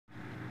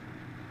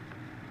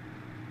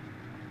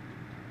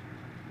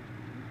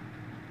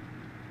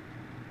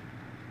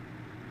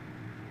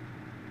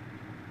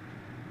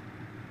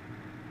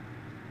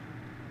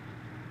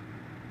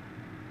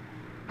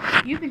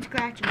You've been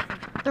scratching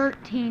for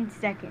 13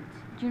 seconds.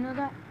 Do you know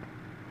that?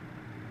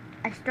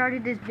 I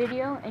started this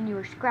video and you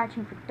were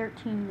scratching for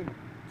 13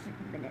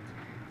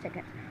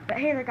 seconds. But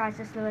hey there guys,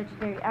 this is the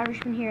legendary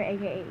Irishman here,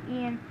 aka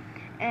Ian,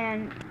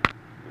 and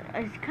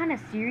it's kind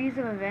of a series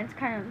of events,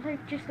 kind of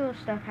like just little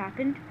stuff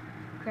happened.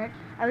 Okay,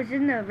 I was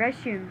in the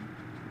restroom,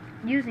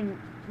 using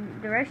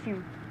the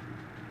restroom,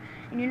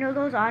 and you know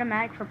those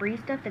automatic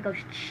Febreze stuff that goes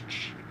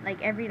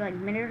like every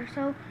minute or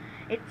so?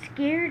 It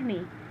scared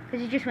me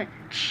because it just went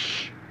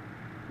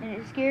and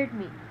it scared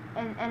me.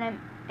 And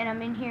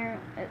I'm in here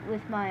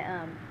with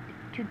my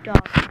two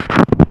dogs.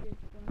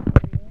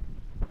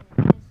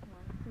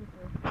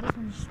 This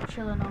one's just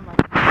chilling on my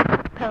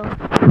pillow.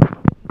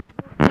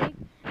 Big,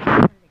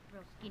 and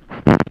real skinny.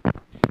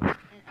 And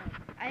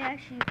I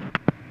actually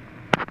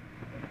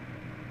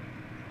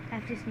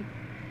have to sneak.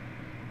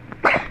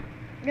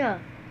 Yeah.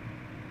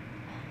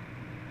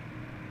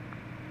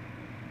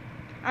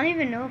 I don't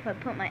even know if I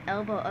put my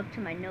elbow up to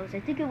my nose. I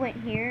think it went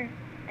here.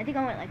 I think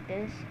I went like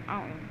this. I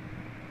don't know.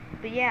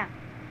 But yeah,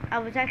 I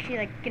was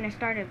actually gonna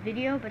start a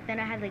video, but then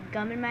I had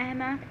gum in my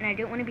mouth, and I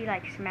didn't want to be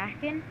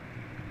smacking,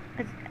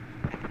 cause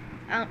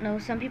I don't know.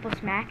 Some people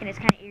smack, and it's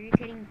kind of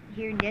irritating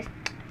hearing this,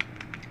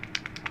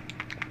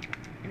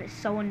 and it's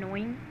so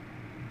annoying.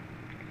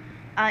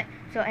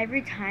 So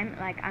every time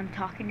I'm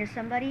talking to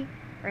somebody,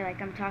 or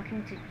I'm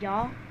talking to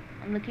y'all,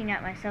 I'm looking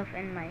at myself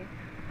in my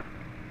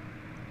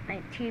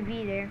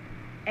TV there.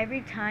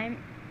 Every time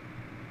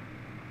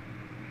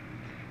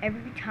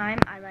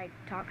I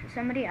talk to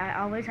somebody, I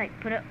always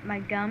put up my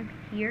gum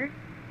here,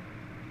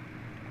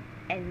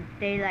 and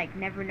they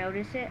never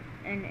notice it,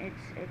 and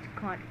it's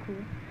quite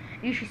cool.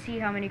 You should see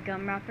how many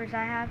gum wrappers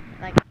I have.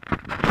 And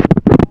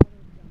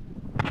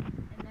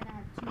then I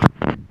have two.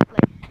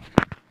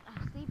 I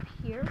sleep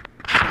here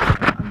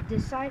on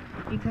this side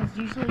because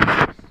usually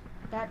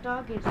that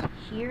dog is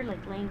here,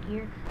 laying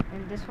here,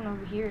 and this one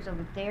over here is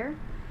over there.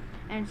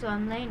 And so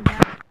I'm laying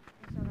down.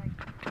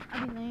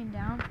 I'll be laying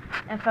down.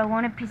 If I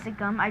want a piece of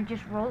gum, I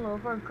just roll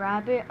over,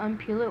 grab it,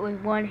 unpeel it with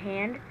one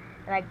hand,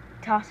 and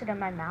toss it in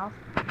my mouth.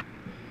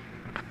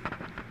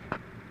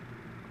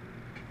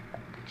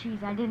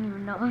 Jeez, I didn't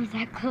even know I was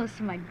that close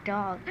to my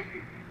dog.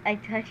 I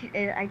touch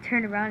it, I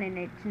turn around and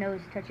its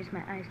nose touches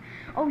my eyes.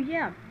 Oh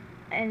yeah,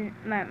 and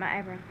my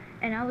eyebrow.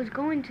 And I was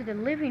going to the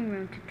living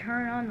room to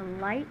turn on the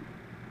light,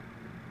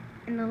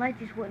 and the light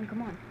just wouldn't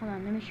come on. Hold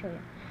on, let me show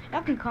you.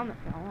 Y'all can comment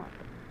if y'all want,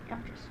 but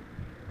y'all just...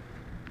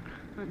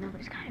 I don't know, but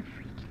it's kind of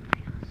freaky.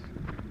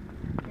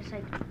 It's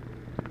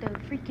the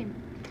freaking...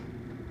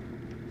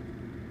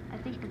 I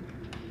think the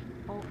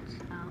bolt's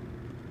out.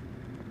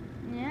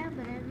 Yeah,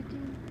 but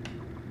everything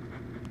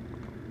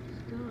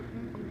still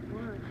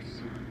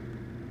works.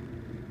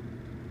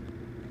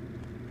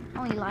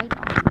 Only light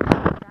on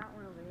that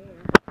one over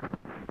there.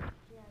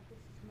 Yeah, this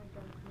is my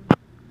dog.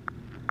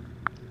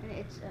 And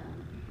it's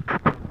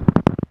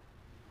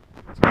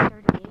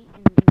 38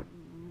 in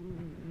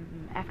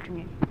the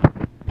afternoon.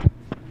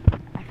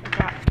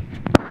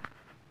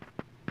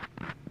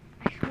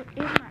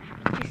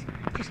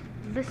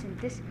 Listen,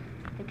 this,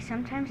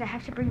 sometimes I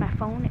have to bring my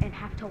phone and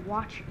have to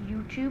watch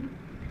YouTube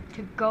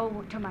to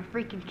go to my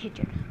freaking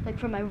kitchen.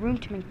 From my room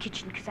to my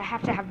kitchen, because I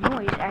have to have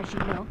noise, as you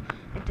know,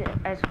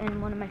 as in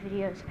one of my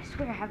videos. I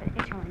swear I have an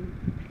itch on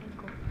my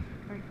ankle,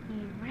 or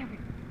knee, whatever,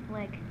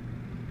 leg.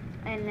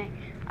 And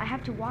I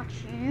have to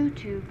watch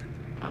YouTube,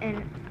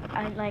 and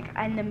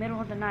in the middle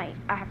of the night,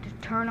 I have to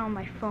turn on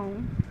my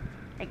phone,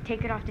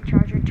 take it off the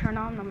charger, turn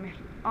on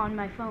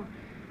my phone,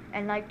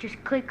 and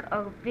just click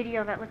a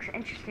video that looks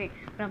interesting.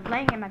 But I'm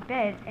laying in my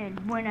bed, and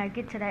when I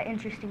get to that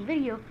interesting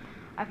video,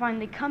 I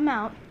finally come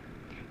out,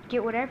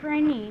 get whatever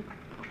I need,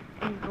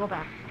 and go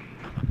back.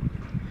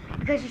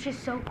 Because it's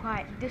just so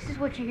quiet. This is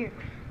what you hear.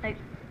 Let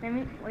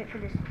me wait for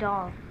this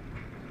dog.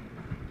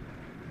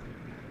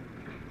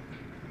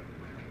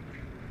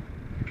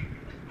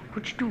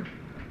 What you doing?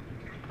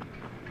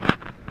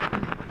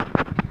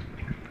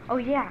 Oh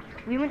yeah,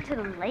 we went to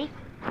the lake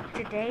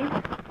today.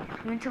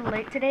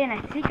 And I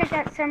think I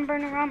got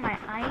sunburn around my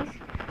eyes,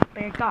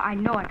 but I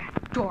know I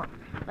got dark.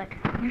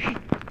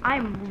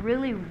 I'm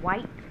really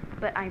white,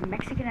 but I'm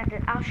Mexican.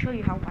 I'll show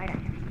you how white I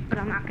am, but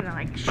I'm not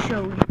gonna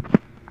show you.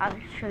 I'll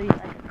show you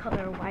a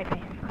color of white I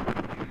am.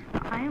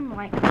 I am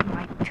my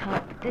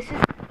tub. This is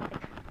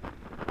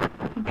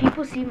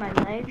people see my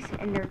legs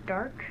and they're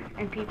dark,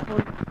 and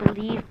people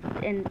believe,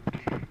 and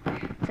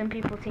some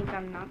people think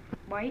I'm not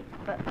white,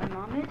 but my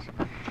mom is.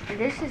 And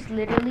this is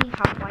literally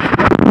how white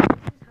I am.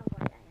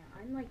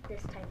 I'm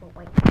this type of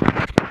white.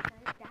 That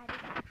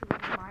is actually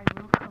my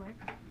real color,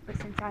 but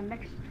since I'm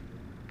Mexican.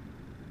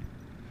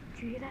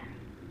 Did you hear that?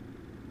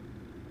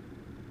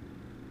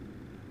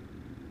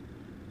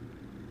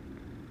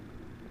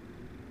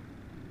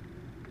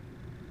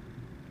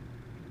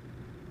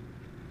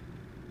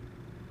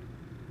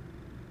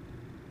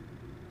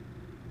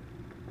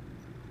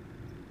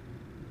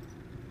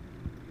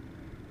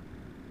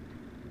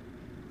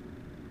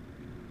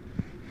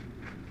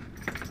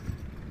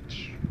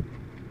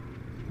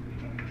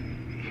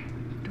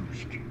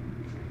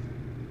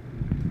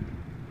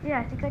 Yeah,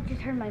 I think I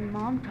just heard my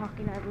mom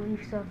talking, I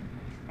believe so.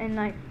 And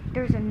like,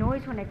 there was a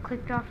noise when I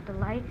clicked off the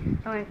light,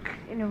 and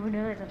it was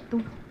like a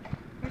thump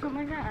or something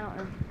like that. I don't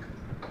know.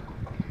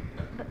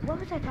 But what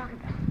was I talking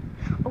about?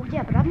 Oh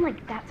yeah, but I'm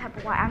like that type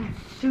of white. I'm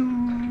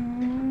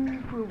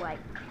super white.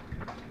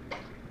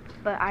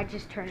 But I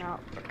just turn out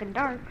looking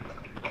dark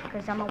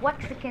because I'm a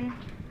Wexican.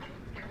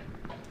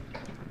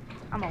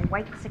 I'm a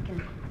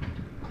Whitexican.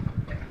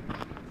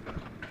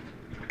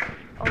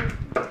 Oh.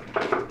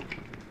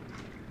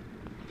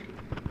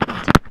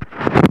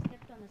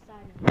 Stepped on the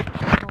side of the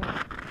phone.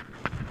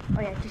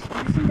 Oh yeah, just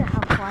listen to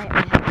how quiet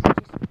my house is.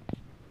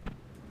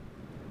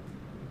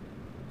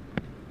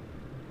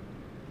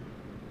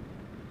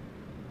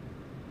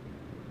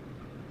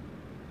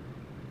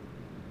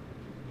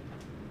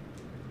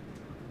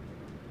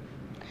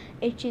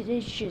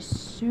 It's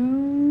just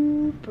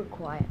super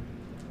quiet.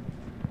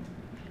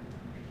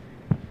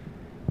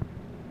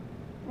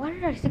 Why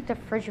did I think the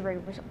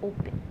refrigerator was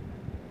open?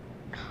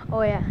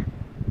 Oh yeah,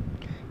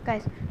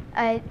 guys,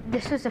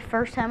 this was the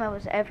first time I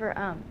was ever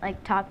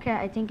like top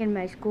cat. I think in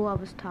my school I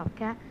was top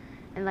cat,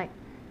 and like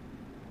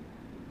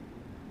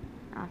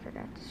after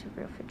that, this is a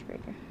real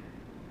refrigerator.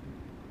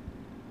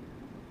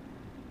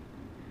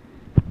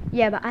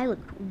 Yeah, but I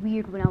looked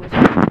weird when I was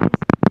little.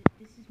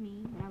 This is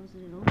me when I was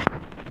little.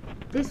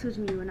 This was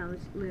me when I was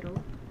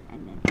little,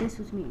 and then this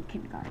was me in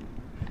kindergarten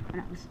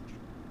when I was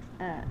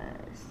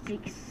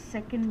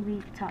second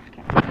week top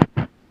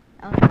cat.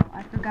 Oh no,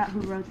 I forgot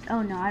who wrote.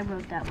 Oh no, I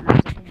wrote that when I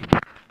was a kid.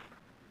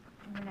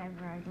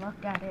 Whenever I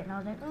looked at it, and I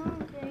was like,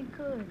 okay,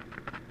 good.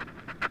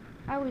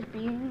 I was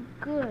being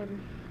good.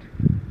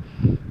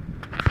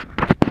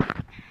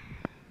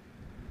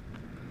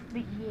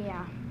 But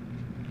yeah,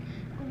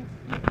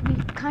 we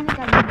kind of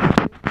got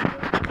into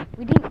it.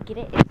 We didn't get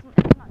it. It's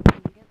not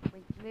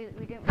needed.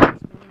 We didn't really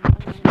spend any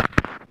money on it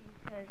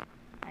because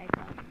I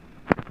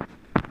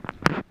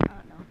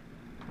don't know.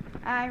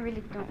 I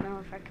really don't know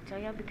if I could tell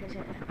you because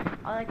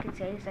all I can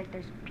say is like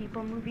there's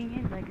people moving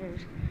in, like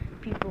there's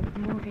people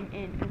moving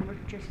in, and we're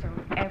just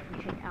throwing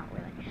everything out.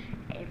 We're like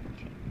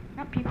everything.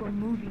 Not people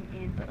moving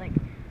in, but like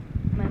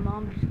my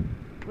mom's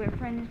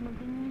boyfriend is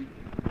moving in.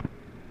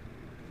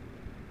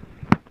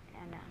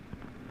 And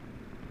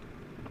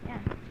yeah,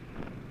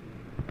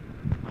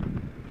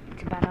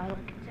 it's about all I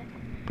can say.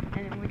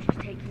 And then we're just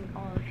taking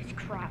all of his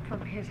crap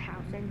from his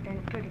house and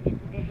then putting it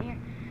in here.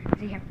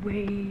 They have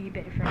way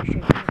better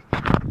furniture.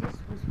 This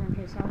was from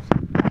his house.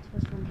 That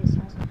was from his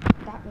house.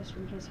 That was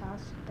from his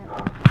house. That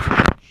was.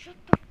 Shut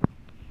the.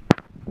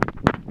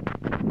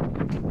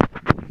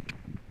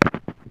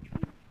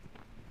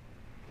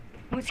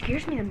 What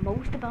scares me the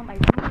most about my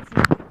room is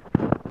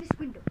this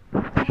window. I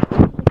have to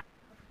put like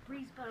a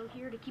breeze bottle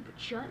here to keep it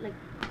shut. Like,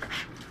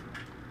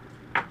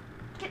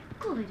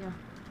 go lay down.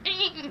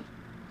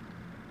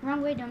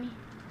 Wrong way, dummy.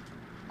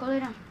 Go lay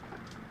down.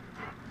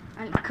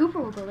 And Cooper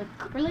will go.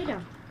 Cooper, lay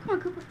down. Come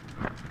on, Cooper.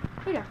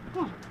 Lay down.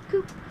 Come on,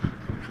 Cooper.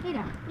 Lay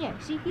down. Yeah,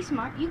 see, he's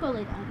smart. You go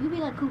lay down. You be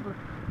like Cooper.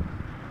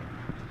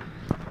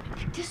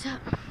 Pick this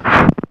up.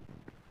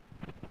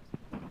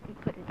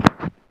 And put it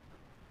down.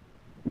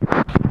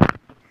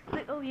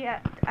 Wait, oh yeah,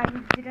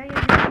 did I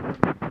ever...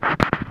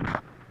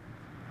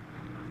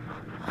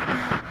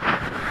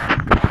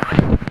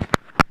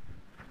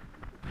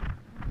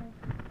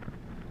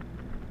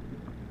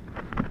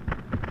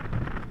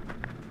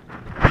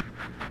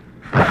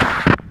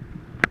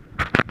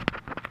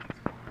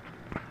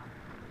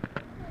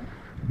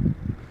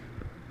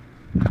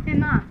 Hey,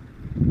 Mom.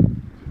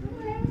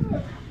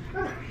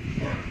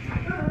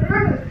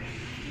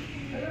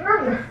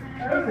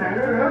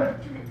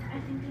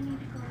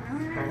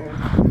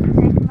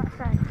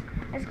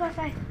 Let's go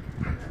outside.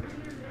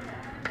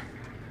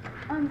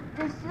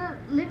 Does the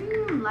living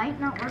room light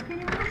not work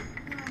anymore?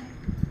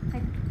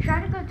 Like,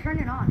 try to go turn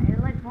it on. It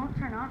like won't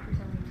turn on for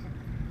some reason.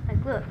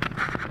 Like, look.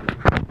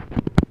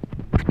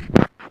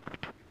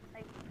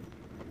 Like,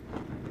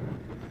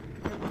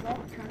 it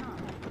won't turn on.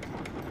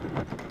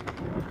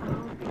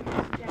 Oh,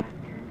 because Jack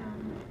turned on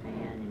the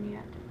fan and you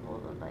have to pull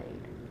the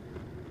blade.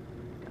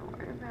 Don't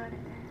worry about it.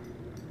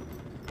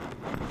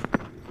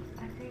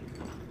 I think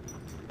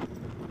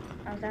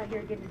I was out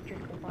here getting a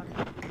drink of water.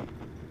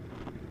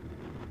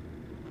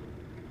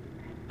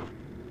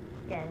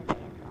 Yeah, the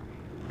fan's on.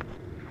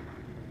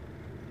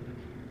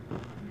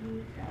 You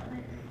sell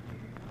it.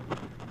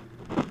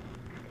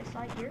 It's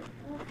like here.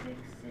 We'll fix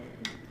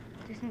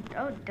it.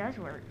 Oh, it does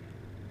work.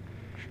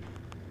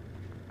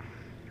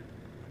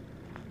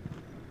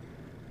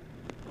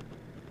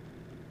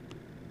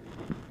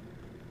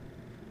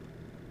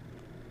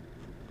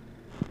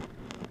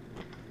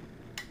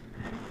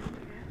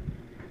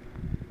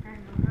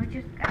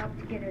 Just out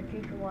to get a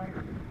drink of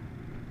water.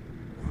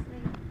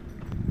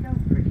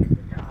 Don't forget the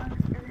dogs.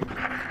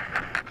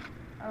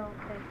 Oh,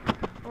 okay.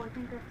 Oh, I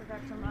think I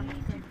forgot some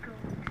other thing. Go to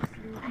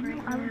sleep right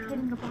now. I was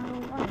getting a bottle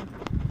of water.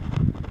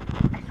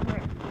 I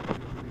swear.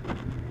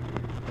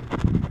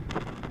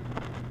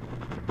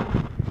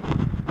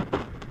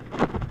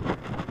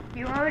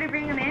 You want me to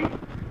bring him in? You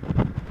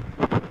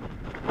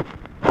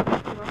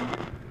want me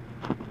to?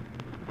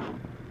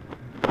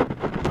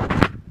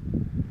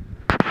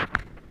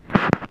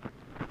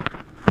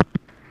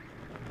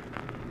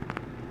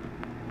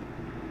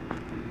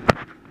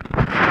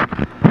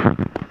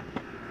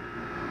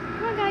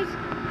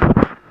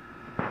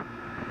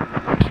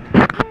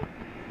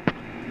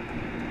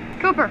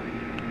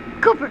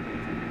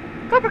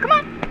 come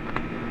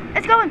on.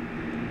 Let's go in.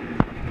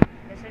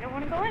 Guess I don't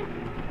want to go in.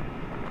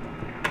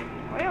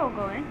 We'll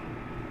go in.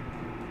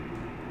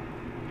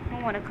 I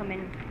don't want to come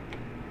in.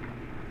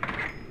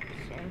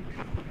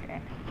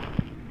 Okay.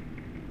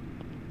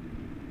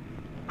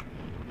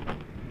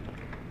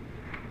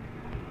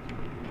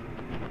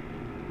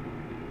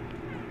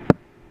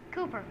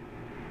 Cooper.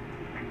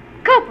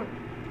 Cooper!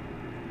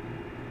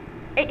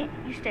 Hey,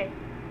 you stay.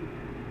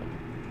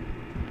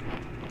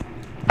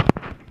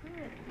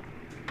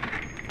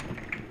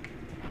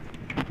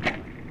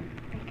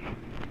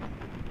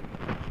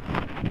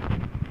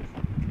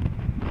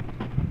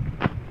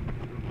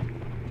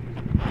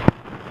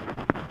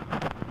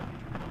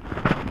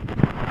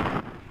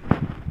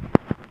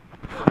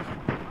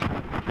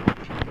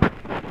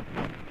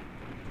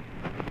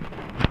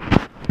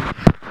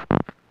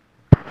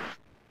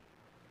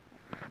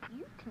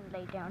 You can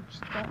lay down,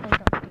 just don't lay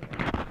down here.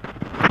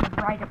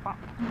 Right up on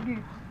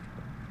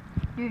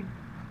dude.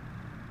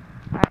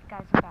 Alright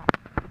guys, I'm back.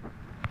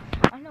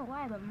 I don't know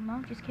why, but my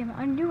mom just came out.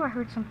 I knew I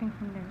heard something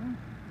from their room.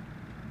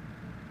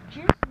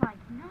 Just like,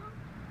 no.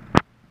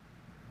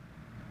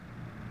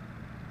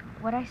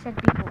 What I said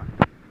before.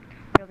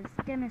 What I was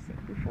gonna say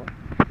before.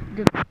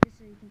 This is, I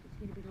think it's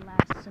gonna be the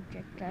last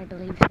subject, I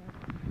believe so.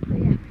 But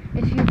yeah,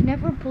 if you've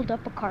never pulled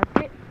up a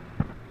carpet,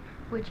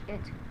 which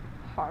it's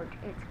hard,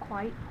 it's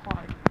quite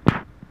hard.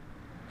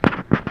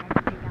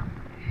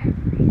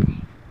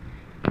 Everything.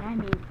 And I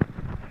mean,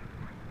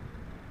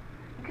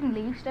 you can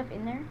leave stuff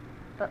in there,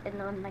 but and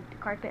then like the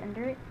carpet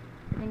under it,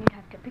 but then you'd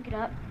have to pick it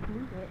up,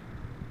 move it,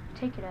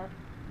 take it up,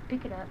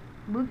 pick it up,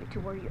 move it to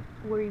where you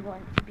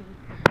want it to be.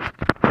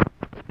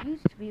 It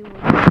used to be where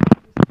this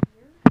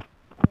here,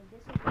 and then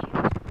this over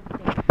here was over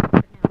there,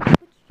 but now I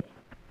switched it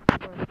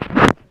where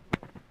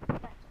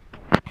that's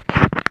over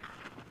there.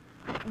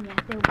 And yeah,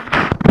 there was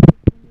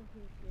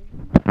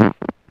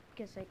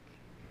because like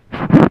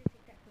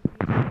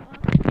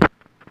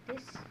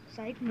this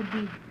side would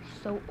be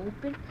so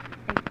open.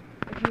 Like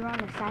if you were on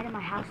the side of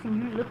my house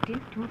and you looked in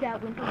through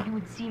that window, you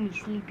would see me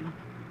sleeping.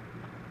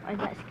 And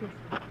that scares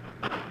me.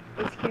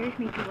 It scares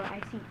me to where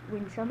I see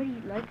when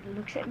somebody like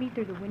looks at me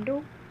through the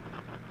window.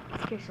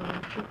 It scares the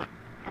little shit.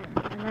 And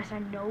unless I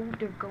know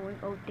they're going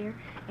out there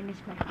and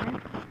it's my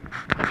friend.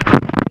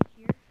 Right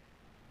here.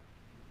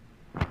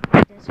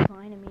 That's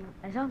fine. I mean,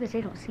 as long as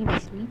they don't see me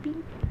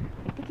sleeping.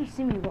 I think you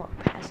see me walk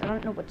past. I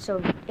don't know what's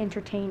so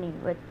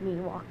entertaining with me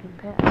walking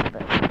past,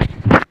 but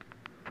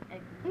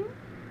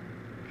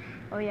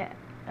oh yeah,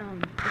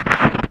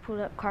 if you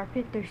pull up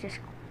carpet, there's this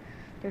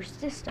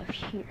stuff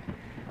here.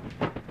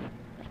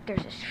 Like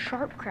there's this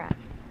sharp crab.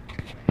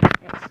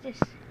 It's this.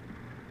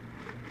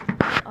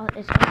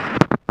 It's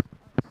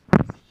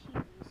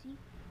here. You see,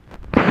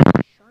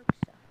 it's sharp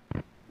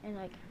stuff, and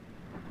like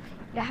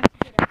you have to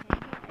get a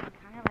hammer and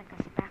kind of like a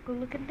spackle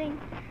looking thing,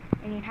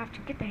 and you have to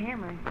get the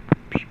hammer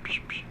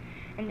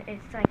and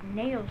it's like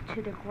nailed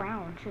to the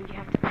ground, so you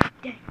have to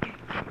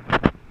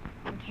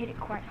and hit it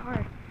quite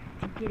hard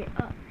to get it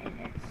up, and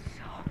it's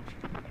so.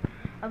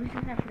 I was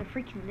doing that for the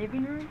freaking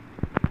living room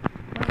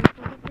when I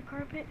pulled up the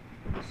carpet.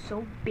 It was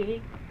so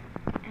big,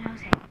 and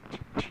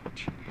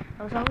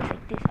I was always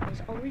like this. I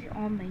was always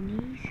on my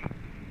knees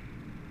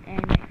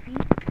and my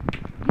feet.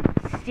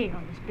 You sit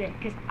on this bed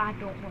because I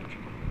don't want you.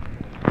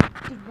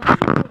 Dude, why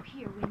do you go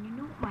here when you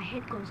know my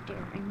head goes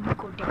there and you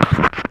go down?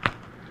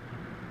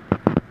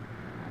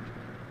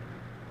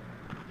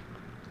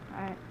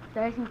 Alright,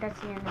 so I think that's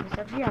the end of the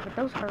subject. Yeah, but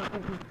those hurt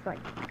when like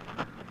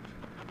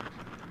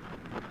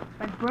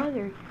my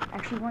brother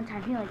actually one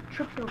time he like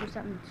tripped over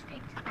something and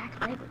scraped his back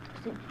leg with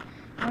those things.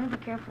 You want to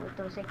be careful with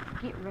those. They can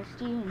get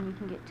rusty and you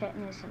can get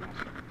tetanus, and that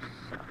shit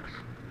sucks.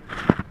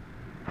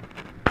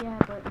 Yeah,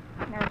 but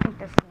I think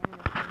that's the end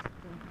of this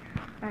thing.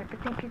 Alright, but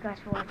thank you guys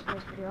for watching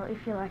this video.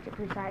 If you liked it,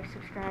 please like,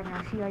 subscribe, and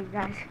I'll see all you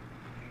guys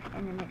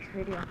in the next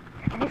video.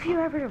 And if you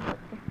ever,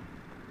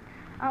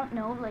 I don't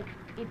know, like,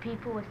 if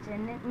people would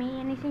send me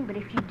anything, but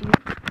if you do,